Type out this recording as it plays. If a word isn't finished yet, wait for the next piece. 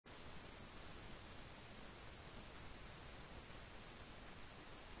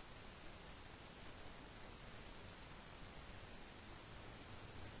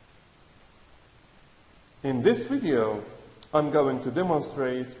In this video, I'm going to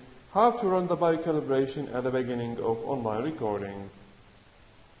demonstrate how to run the biocalibration at the beginning of online recording.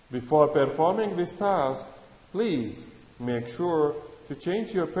 Before performing this task, please make sure to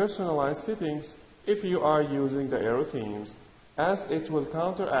change your personalized settings if you are using the arrow themes, as it will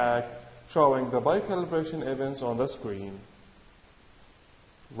counteract showing the biocalibration events on the screen.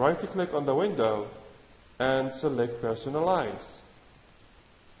 Right-click on the window and select Personalize.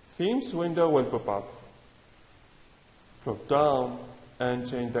 Themes window will pop up. Drop down and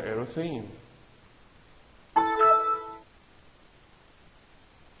change the arrow theme.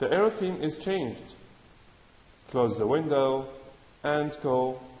 The arrow theme is changed. Close the window and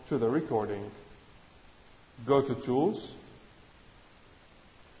go to the recording. Go to Tools.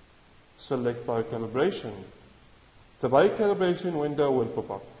 Select Biocalibration. The Biocalibration window will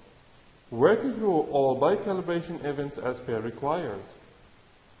pop up. Work through all biocalibration events as per required.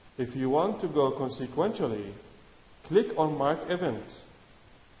 If you want to go consequentially, click on Mark Event,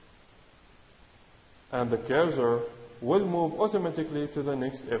 and the cursor will move automatically to the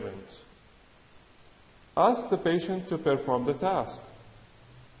next event. Ask the patient to perform the task,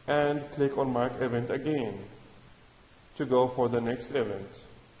 and click on Mark Event again to go for the next event,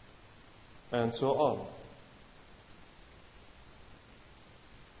 and so on.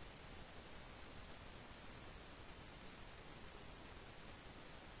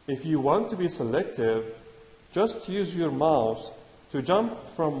 If you want to be selective, just use your mouse to jump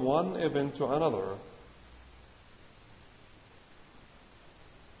from one event to another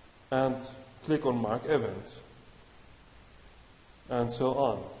and click on Mark Event, and so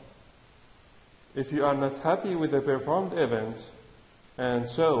on. If you are not happy with the performed event and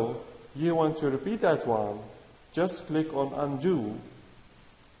so you want to repeat that one, just click on Undo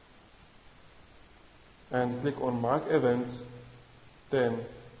and click on Mark Event, then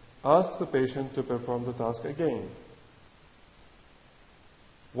ask the patient to perform the task again.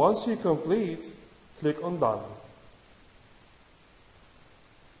 Once you complete, click on Done.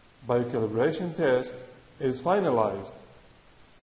 Biocalibration test is finalized.